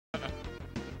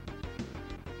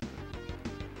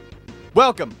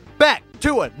Welcome back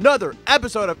to another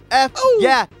episode of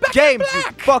Yeah Games, you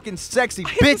fucking sexy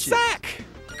bitches.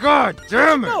 God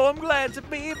damn it. Oh, I'm glad to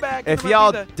be back. If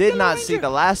y'all did not see the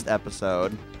last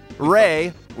episode,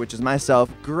 Ray, which is myself,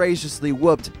 graciously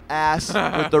whooped ass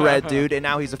with the red dude, and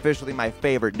now he's officially my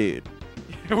favorite dude.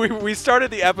 we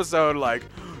started the episode like,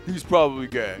 he's probably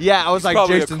gay. Yeah, I was like,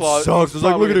 Jason sucks. I was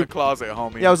like, look at the closet,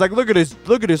 homie. Yeah, I was like, look at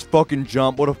his fucking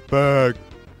jump. What a fag.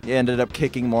 He ended up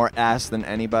kicking more ass than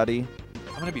anybody.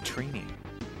 I'm gonna be Trini.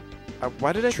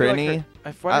 Why did I Trini?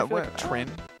 Why did I feel like Trin?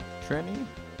 Trini?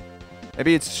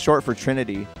 Maybe it's short for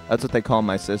Trinity. That's what they call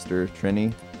my sister,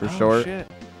 Trini, for short. Shit.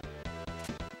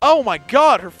 Oh my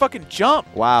god, her fucking jump.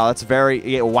 Wow, that's very...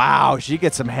 Yeah, wow, she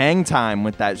gets some hang time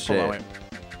with that shit.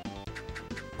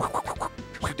 Hold on,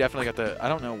 she definitely got the... I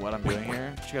don't know what I'm doing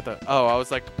here. She got the... Oh, I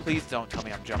was like, please don't tell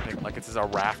me I'm jumping like this is a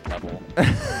raft level.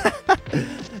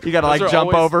 You gotta like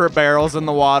jump over barrels in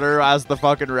the water as the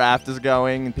fucking raft is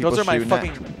going. And people those are my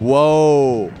fucking...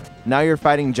 Whoa. Now you're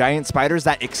fighting giant spiders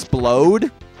that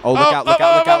explode? Oh, look out, look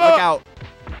out, look out, look out.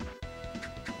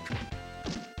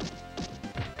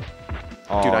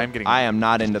 Oh, dude, I'm getting... I am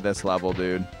not into this level,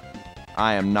 dude.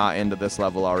 I am not into this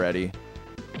level already.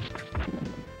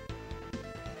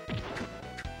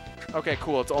 Okay,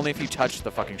 cool. It's only if you touch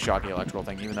the fucking shocking electrical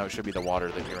thing, even though it should be the water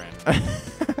that you're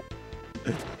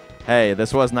in. Hey,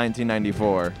 this was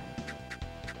 1994.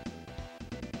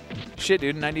 Shit,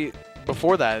 dude.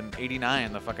 Before that, in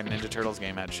 '89, the fucking Ninja Turtles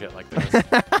game had shit like this.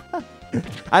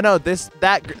 I know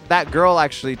that girl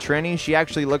actually, Trini. She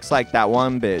actually looks like that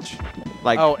one bitch.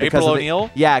 Like April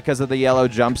O'Neil. Yeah, because of the yellow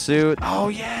jumpsuit. Oh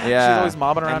yeah. Yeah. She's always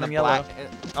mobbing around in yellow.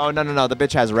 Oh no, the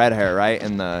bitch has red hair, right?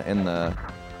 In the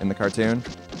cartoon.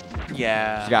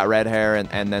 Yeah. She got red hair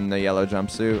and then the yellow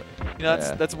jumpsuit. You know,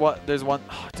 that's what. There's one.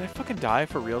 Oh, did I fucking die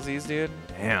for realsies, dude?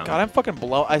 Damn. God, I'm fucking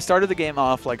blow. I started the game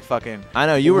off like fucking. I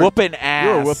know you were whooping ass.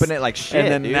 You were whooping it like shit,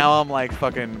 and then dude. now I'm like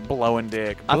fucking blowing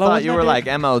dick. I thought you were like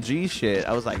MLG shit.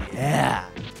 I was like, yeah.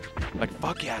 Like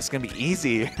fuck yeah, it's gonna be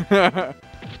easy. Yeah,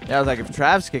 I was like, if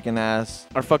Trav's kicking ass,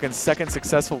 our fucking second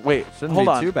successful. Wait, shouldn't hold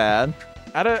be on. too bad.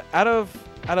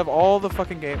 Out of all the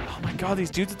fucking game, oh my god,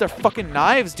 these dudes with their fucking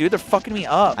knives, dude, they're fucking me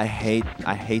up. I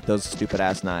hate those stupid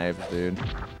ass knives, dude.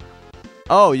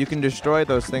 Oh, you can destroy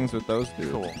those things with those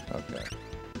dudes. Cool. Okay.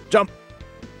 Jump.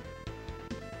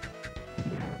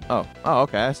 Oh,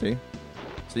 okay, I see.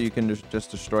 So you can just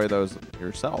destroy those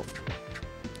yourself.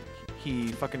 He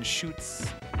fucking shoots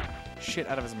shit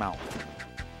out of his mouth.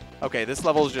 Okay, this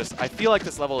level is just... I feel like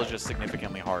this level is just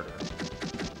significantly harder.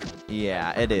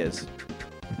 Yeah, it is.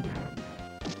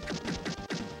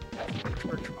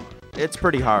 It's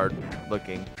pretty hard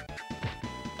looking.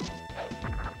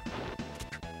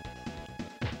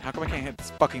 How come I can't hit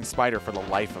this fucking spider for the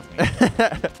life of me?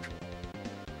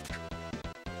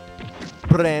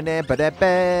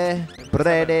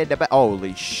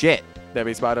 Holy shit. There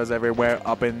be spiders everywhere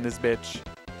up in this bitch.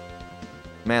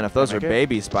 Man, if those are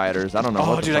baby spiders, I don't know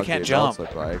what the fuck I can't the adults jump.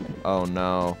 look like. Oh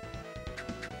no.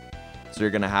 So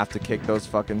you're gonna have to kick those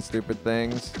fucking stupid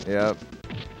things? Yep.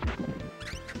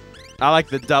 I like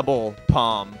the double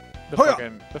palm. The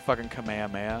fucking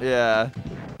Kamehameha. Yeah.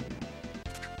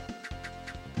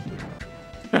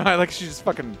 I like she just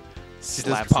fucking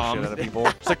slaps the shit out of people.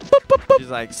 She's like, boop, boop, boop. She's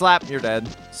like, slap, you're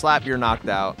dead. Slap, you're knocked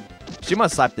out. She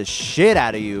must slap the shit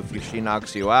out of you if she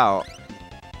knocks you out.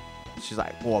 She's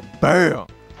like, well, bam.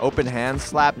 Open hand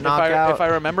slap, knockout. If I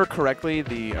remember correctly,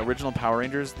 the original Power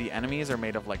Rangers, the enemies are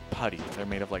made of like putty. They're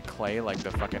made of like clay. Like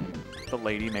the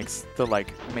lady makes the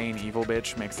like main evil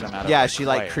bitch makes them out of yeah, like, she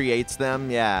clay. like creates them.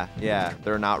 Yeah.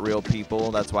 They're not real people.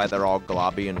 That's why they're all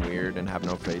globby and weird and have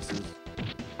no faces.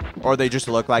 Or they just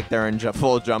look like they're in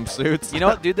full jumpsuits. You know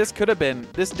what, dude? This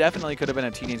definitely could have been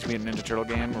a Teenage Mutant Ninja Turtle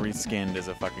game reskinned as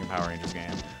a fucking Power Rangers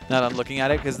game. Now that I'm looking at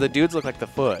it, because the dudes look like the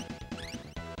Foot.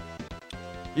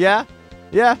 Yeah,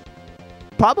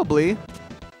 probably.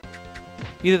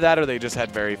 Either that or they just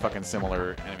had very fucking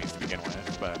similar enemies to begin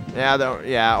with. But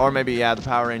yeah, or maybe the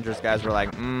Power Rangers guys were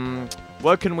like,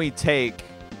 what can we take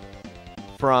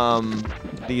from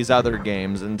these other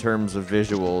games in terms of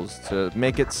visuals to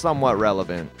make it somewhat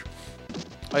relevant?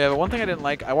 Oh yeah, the one thing I didn't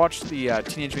like, I watched the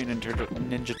Teenage Mutant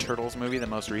Ninja Turtles movie, the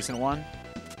most recent one.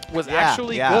 Was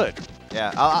actually good.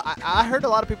 Yeah, I heard a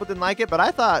lot of people didn't like it, but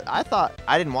I thought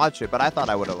I didn't watch it, but I thought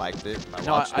I would have liked it.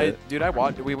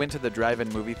 Dude, we went to the drive-in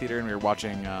movie theater and we were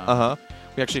watching.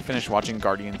 We actually finished watching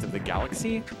Guardians of the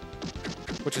Galaxy,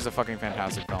 which is a fucking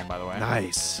fantastic film, by the way.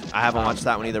 Nice. I haven't watched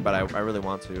that one either, but I really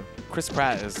want to. Chris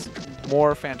Pratt is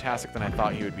more fantastic than I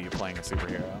thought he would be playing a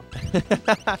superhero.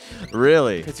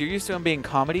 Really? Because you're used to him being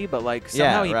comedy, but like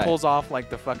somehow he pulls off like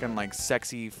the fucking like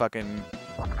sexy fucking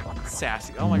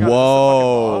Sassy. Oh my god.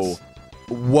 Whoa. Is this the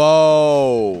fucking boss?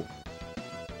 Whoa.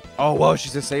 Oh, whoa,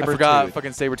 she's a saber I forgot. tooth.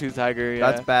 Fucking saber-tooth tiger.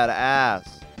 Yeah. That's badass.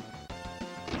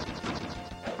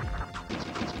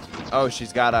 Oh,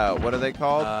 she's got a, what are they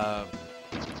called?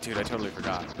 Dude, I totally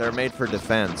forgot. They're made for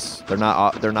defense. They're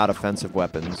not offensive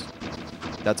weapons.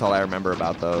 That's all I remember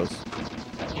about those.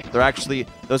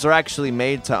 Those are actually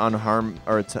made to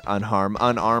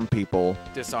unarm people.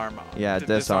 Disarm. Yeah,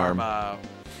 disarm.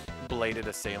 Bladed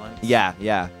assailants. Yeah,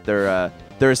 yeah. They're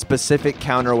a specific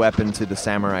counter weapon to the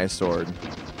samurai sword.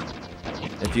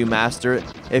 If you master it,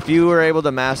 if you were able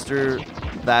to master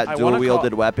that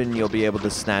dual-wielded weapon, you'll be able to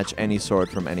snatch any sword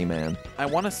from any man. I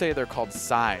want to say they're called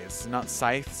sais, not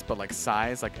scythes, but like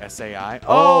sais, like S-A-I.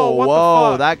 Oh, what whoa,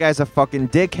 the fuck? that guy's a fucking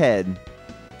dickhead.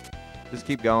 Just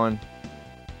keep going.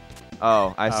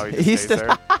 Oh, I see. He stays there.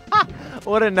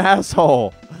 What an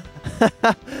asshole.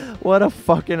 What a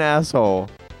fucking asshole.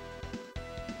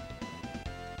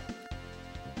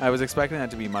 I was expecting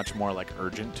that to be much more like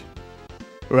urgent.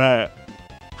 Right.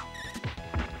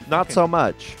 Not Fucking- so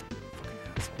much. Fucking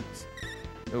assholes.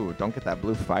 Ooh, don't get that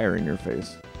blue fire in your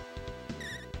face.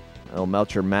 It'll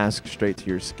melt your mask straight to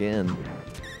your skin.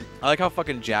 I like how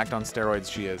fucking jacked on steroids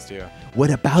she is too. What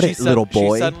about it, little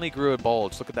boy? She suddenly grew a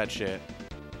bulge. Look at that shit.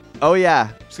 Oh, yeah.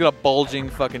 She's got a bulging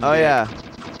fucking Oh, dick. yeah.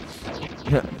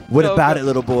 What Oh, about God. it,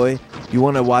 little boy? You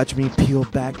want to watch me peel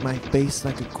back my face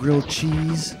like a grilled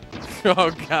cheese?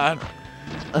 Oh, God.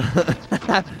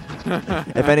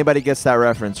 If anybody gets that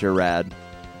reference, you're rad.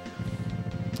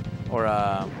 Or,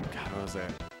 God, what was it?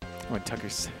 I'm gonna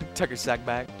tuck your sack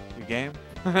back. You game?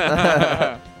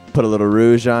 Put a little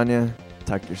rouge on you.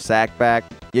 Tuck your sack back.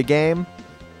 You game?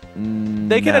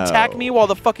 They can attack me while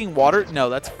the fucking water... No,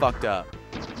 that's fucked up.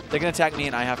 They can attack me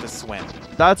and I have to swim.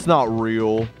 That's not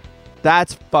real.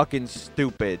 That's fucking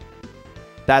stupid.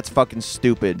 That's fucking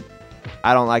stupid.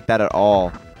 I don't like that at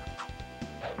all.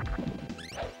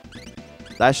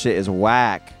 That shit is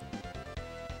whack.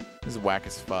 This is whack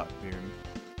as fuck, dude.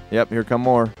 Yep, here come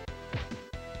more.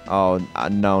 Oh,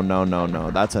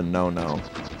 no. That's a no-no.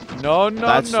 No.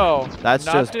 That's Not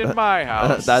just in my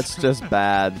house. That's just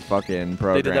bad fucking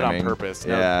programming. They did that on purpose.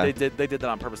 No, Yeah. They did that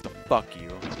on purpose to fuck you.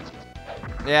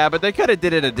 Yeah, but they could have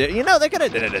did it they could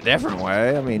have did it a different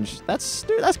way. I mean, that's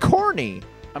corny.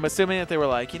 I'm assuming that they were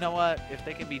like, you know what? If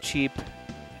they can be cheap,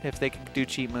 if they can do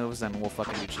cheap moves, then we'll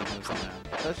fucking do cheap moves on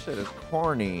that. That shit is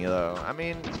corny, though. I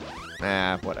mean,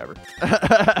 whatever.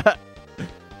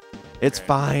 It's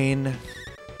fine.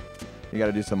 You got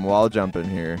to do some wall jumping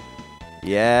here.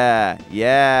 Yeah,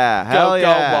 hell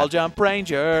yeah. Go, wall jump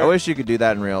ranger. I wish you could do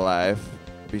that in real life.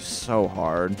 It'd be so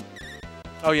hard.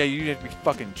 Oh yeah, you have to be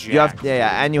fucking jacked.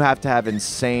 And you have to have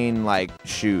insane like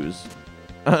shoes.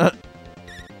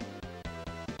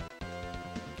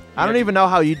 I don't even know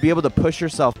how you'd be able to push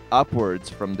yourself upwards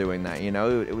from doing that. You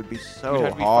know, it would be so You'd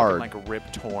have to be hard. fucking, like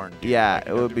rip torn. Dude. Yeah, Like,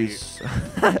 it would be.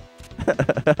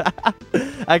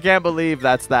 I can't believe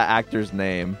that's that actor's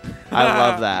name. I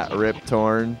love that, Rip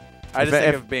Torn. I just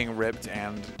think of being ripped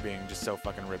and being just so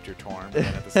fucking ripped you're torn. And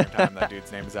at the same time, that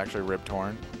dude's name is actually Rip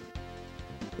Torn.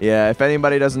 Yeah, if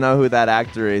anybody doesn't know who that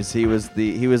actor is, he was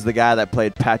the guy that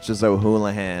played Patches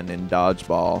O'Houlihan in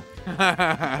Dodgeball,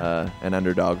 an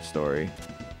underdog story.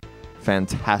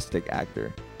 Fantastic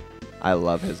actor. I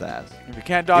love his ass. If you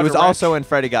can't dodge He was a wrench- also in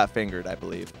Freddy Got Fingered, I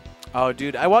believe. Oh,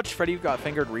 dude, I watched Freddy Got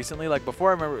Fingered recently. Like, before,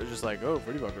 I remember it was just like, oh,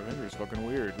 Freddy Got Fingered is fucking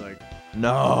weird. Like,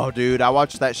 No, dude, I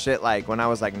watched that shit like when I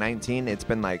was like 19. It's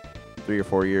been like 3 or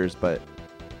 4 years, but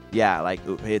yeah, like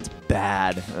it's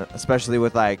bad, especially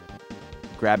with like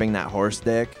grabbing that horse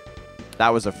dick. That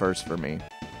was a first for me.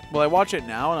 well, I watch it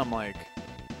now and I'm like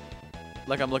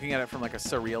I'm looking at it from like a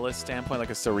surrealist standpoint, like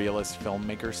a surrealist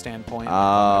filmmaker standpoint. Like,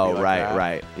 Oh, like right, that.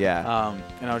 right, yeah.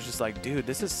 And I was just like, dude,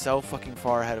 this is so fucking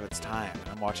far ahead of its time. And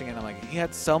I'm watching it and I'm like, he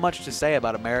had so much to say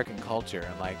about American culture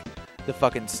and like the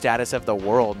fucking status of the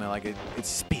world. And like, it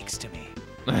speaks to me.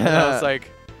 And I was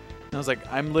like,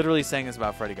 I'm literally saying this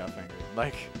about Freddy Got Fingered.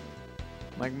 Like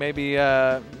maybe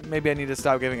I need to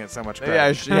stop giving it so much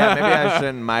credit. Maybe I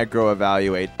shouldn't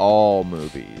micro-evaluate all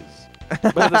movies.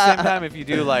 But at the same time, if you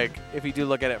do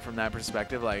look at it from that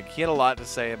perspective, like he had a lot to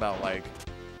say about like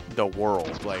the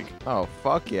world. Like, Oh,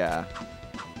 fuck yeah.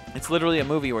 it's literally a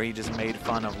movie where he just made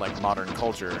fun of like modern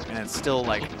culture and it's still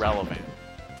like relevant.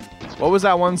 What was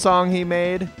that one song he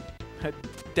made?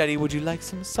 Daddy, would you like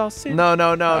some sausage? No.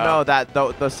 That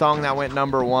the song that went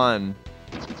 #1,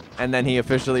 and then he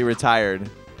officially retired.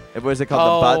 Was it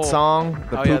called the butt song?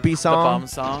 The poopy song? The bum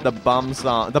song. The bum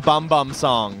song. The bum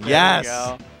song. There Yes. you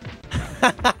go.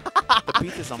 The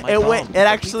beat this on my It bum. went. It I beat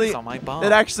actually. this on my bum.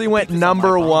 It actually went beat this on my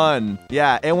number bum. 1.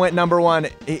 Yeah, it went number 1,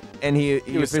 and he It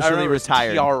was, I officially remember it was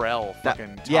retired. TRL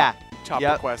fucking top, yeah. top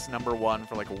Yep. request number 1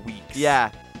 for like weeks.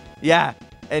 Yeah, yeah,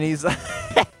 and he's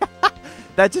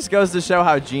that just goes to show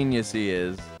how genius he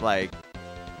is. Like,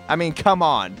 I mean, come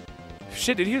on.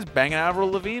 Shit, dude, he was banging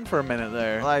Avril Lavigne for a minute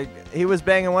there. Like, he was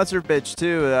banging what's her bitch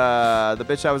too. The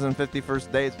bitch I was in 50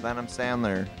 First Dates with Adam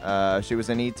Sandler. She was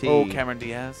in E.T. Oh, Cameron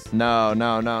Diaz. No.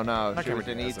 Not She was Cameron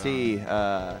in Diaz, E.T.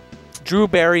 Drew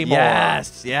Barrymore.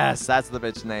 Yes, that's the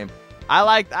bitch name. I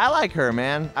like her,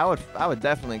 man. I would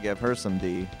definitely give her some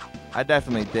D. I'd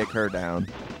definitely dick her down.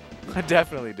 I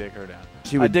definitely dig her down.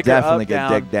 She would dick her up, definitely get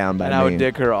down, dicked down by and me. I would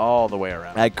dick her all the way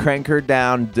around. I'd crank her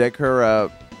down, dick her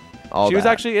up. All She was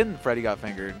that. actually in Freddy Got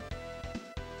Fingered.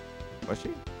 Was she?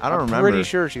 I don't I'm remember. pretty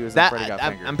sure she was in Freddy Got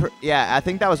Fingered. Yeah, I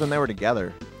think that was when they were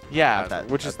together. Yeah,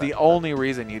 which is the only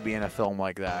reason you'd be in a film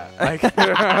like that. Like,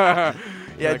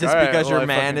 yeah, Just because your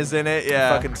man is in it.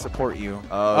 Yeah. Fucking support you.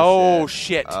 Oh,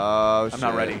 shit. Oh shit. I'm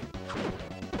not ready.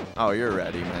 Oh, you're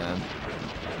ready, man.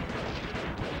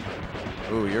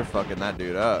 Ooh, you're fucking that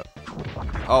dude up.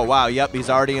 Oh wow, yep, he's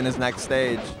already in his next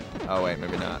stage. Oh wait,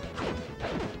 maybe not.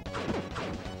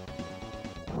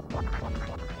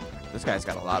 This guy's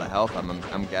got a lot of health,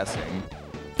 I'm guessing.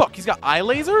 Fuck, he's got eye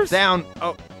lasers? Down.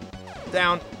 Oh.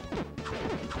 Down.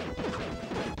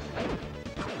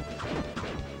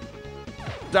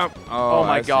 Down. Oh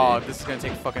my I god, see. this is gonna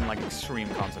take fucking like extreme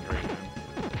concentration.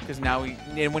 Because now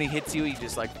and when he hits you, he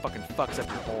just like fucking fucks up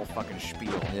your whole fucking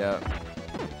spiel. Yeah.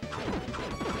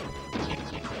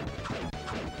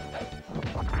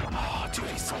 Oh, dude,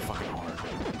 he's so fucking hard.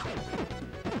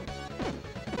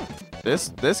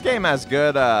 This game has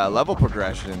good level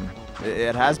progression.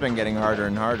 It has been getting harder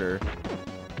and harder.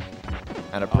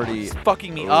 At a pretty. He's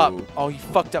fucking me up. Oh, he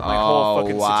fucked up my whole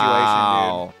fucking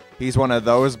situation, dude. He's one of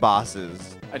those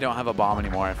bosses. I don't have a bomb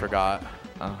anymore. I forgot.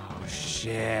 Oh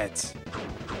shit.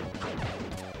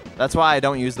 That's why I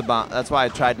don't use the bomb. That's why I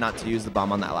tried not to use the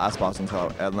bomb on that last boss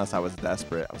unless I was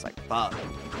desperate. I was like, fuck.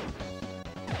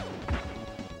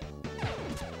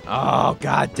 Oh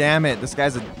god damn it! This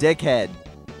guy's a dickhead.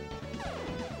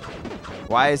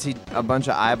 Why is he a bunch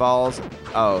of eyeballs?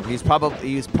 Oh, he's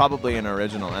probably an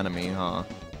original enemy, huh?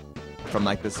 From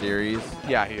like the series.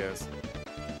 Yeah, he is.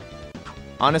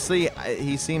 Honestly,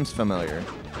 he seems familiar.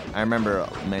 I remember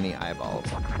many eyeballs.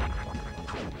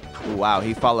 Ooh, wow,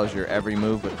 he follows your every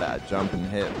move with that jump and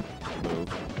hit move.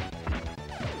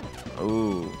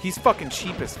 Ooh. He's fucking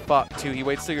cheap as fuck too. He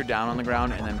waits till you're down on the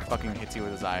ground and then fucking hits you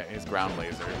with his ground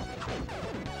laser.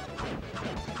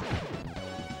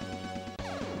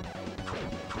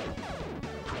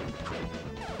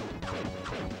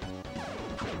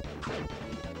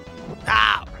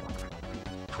 Ow!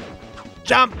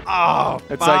 Jump! Oh,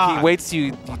 It's like he waits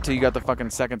till you got the fucking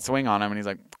second swing on him and he's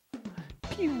like,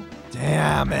 pew.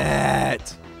 Damn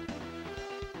it!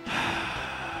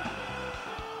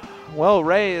 Well,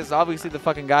 Ray is obviously the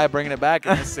fucking guy bringing it back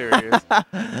in this series.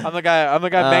 I'm the guy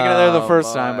banging it there the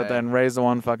first time, but then Ray's the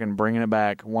one fucking bringing it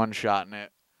back, one shotting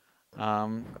it.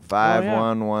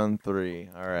 5113.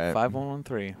 All right.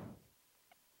 5113.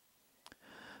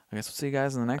 I guess we'll see you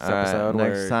guys in the next All right, episode.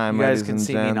 next where time, you guys ladies can and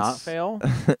see me not gents. fail,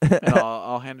 and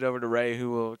I'll hand it over to Ray,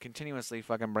 who will continuously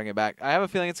fucking bring it back. I have a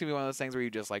feeling it's gonna be one of those things where you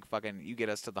just like fucking you get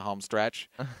us to the home stretch,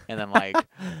 and then like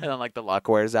the luck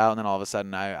wears out, and then all of a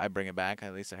sudden I bring it back.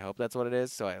 At least I hope that's what it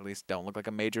is. So I at least don't look like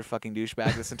a major fucking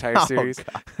douchebag this entire series.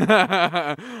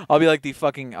 I'll be like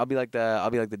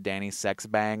the Danny Sex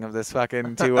Bang of this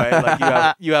fucking two-way.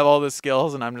 Like you have all the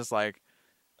skills, and I'm just like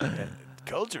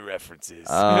culture references.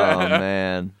 Oh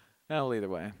man. Well, either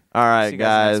way. All right, See you guys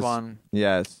guys. in the next one.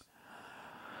 Yes.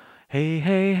 Hey,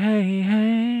 hey, hey,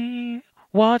 hey.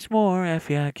 Watch more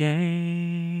FYI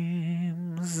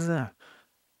games.